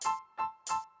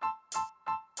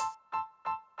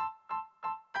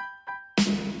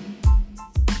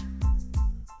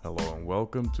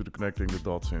welcome to the Connecting the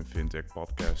Dots in FinTech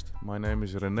podcast. My name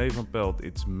is René van Pelt.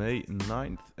 It's May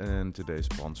 9th and today's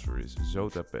sponsor is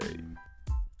ZotaPay.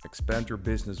 Expand your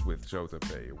business with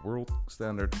ZotaPay, a world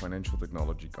standard financial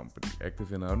technology company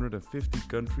active in 150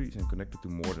 countries and connected to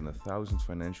more than 1,000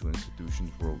 financial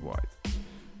institutions worldwide.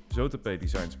 ZotaPay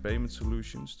designs payment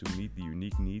solutions to meet the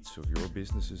unique needs of your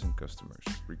businesses and customers,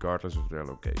 regardless of their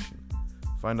location.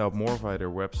 Find out more via their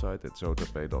website at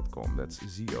zotapay.com. That's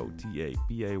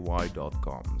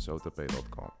ZOTAPAY.com,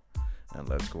 zotapay.com. And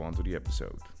let's go on to the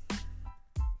episode.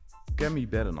 Kemi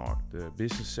Badenoch, the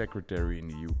business secretary in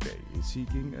the UK, is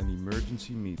seeking an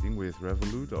emergency meeting with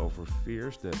Revolut over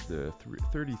fears that the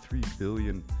 $33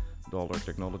 billion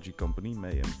technology company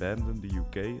may abandon the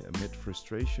UK amid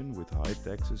frustration with high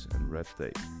taxes and red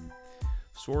tape.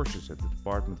 Sources at the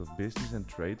Department of Business and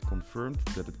Trade confirmed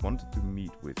that it wanted to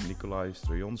meet with Nikolai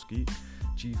Strojonsky,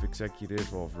 chief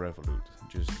executive of Revolut,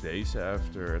 just days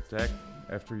after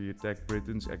he attacked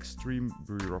Britain's extreme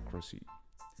bureaucracy.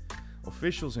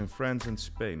 Officials in France and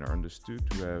Spain are understood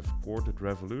to have courted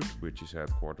Revolut, which is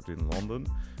headquartered in London,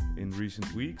 in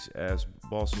recent weeks as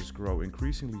bosses grow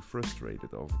increasingly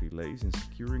frustrated over delays in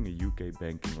securing a UK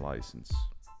banking license.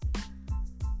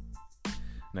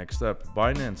 Next up,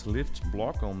 Binance lifts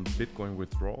block on Bitcoin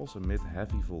withdrawals amid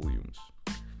heavy volumes.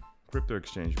 Crypto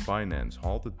exchange Binance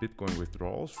halted Bitcoin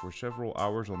withdrawals for several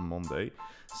hours on Monday,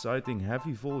 citing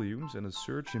heavy volumes and a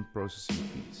surge in processing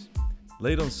fees.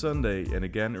 Late on Sunday and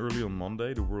again early on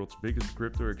Monday, the world's biggest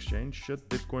crypto exchange shut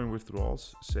Bitcoin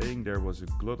withdrawals, saying there was a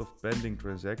glut of pending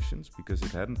transactions because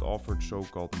it hadn't offered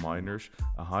so-called miners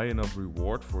a high enough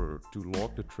reward to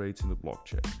lock the trades in the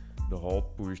blockchain. The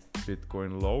halt pushed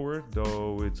Bitcoin lower,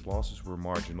 though its losses were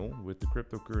marginal, with the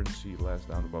cryptocurrency last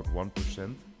down about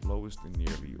 1%, lowest in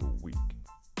nearly a week.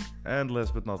 And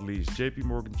last but not least,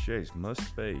 JP Chase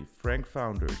must pay Frank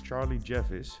founder Charlie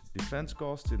Jeffis defense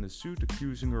costs in a suit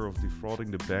accusing her of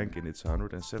defrauding the bank in its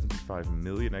 $175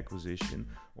 million acquisition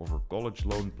of her college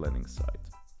loan planning site.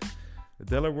 The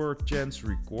Delaware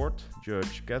Chancery Court,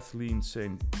 Judge Kathleen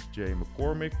St. J.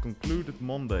 McCormick, concluded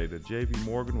Monday that JP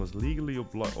Morgan was legally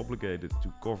obligated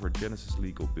to cover Genesis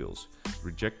legal bills,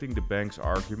 rejecting the bank's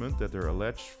argument that their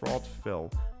alleged fraud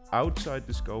fell outside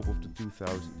the scope of the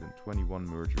 2021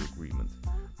 merger agreement.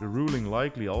 The ruling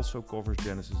likely also covers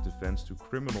Genesis' defense to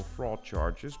criminal fraud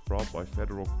charges brought by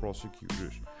federal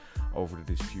prosecutors over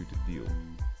the disputed deal.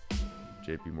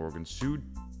 JP Morgan sued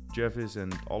Jeffis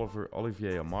and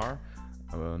Olivier Amar,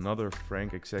 another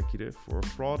Frank executive, for a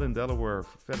fraud in Delaware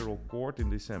federal court in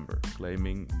December,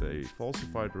 claiming they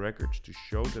falsified records to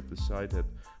show that the site had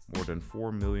more than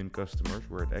 4 million customers,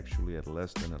 where it actually had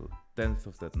less than a tenth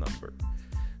of that number.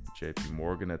 JP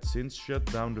Morgan had since shut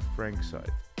down the Frank site.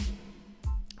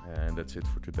 And that's it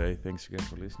for today. Thanks again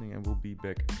for listening, and we'll be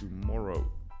back tomorrow.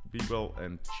 Be well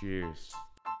and cheers.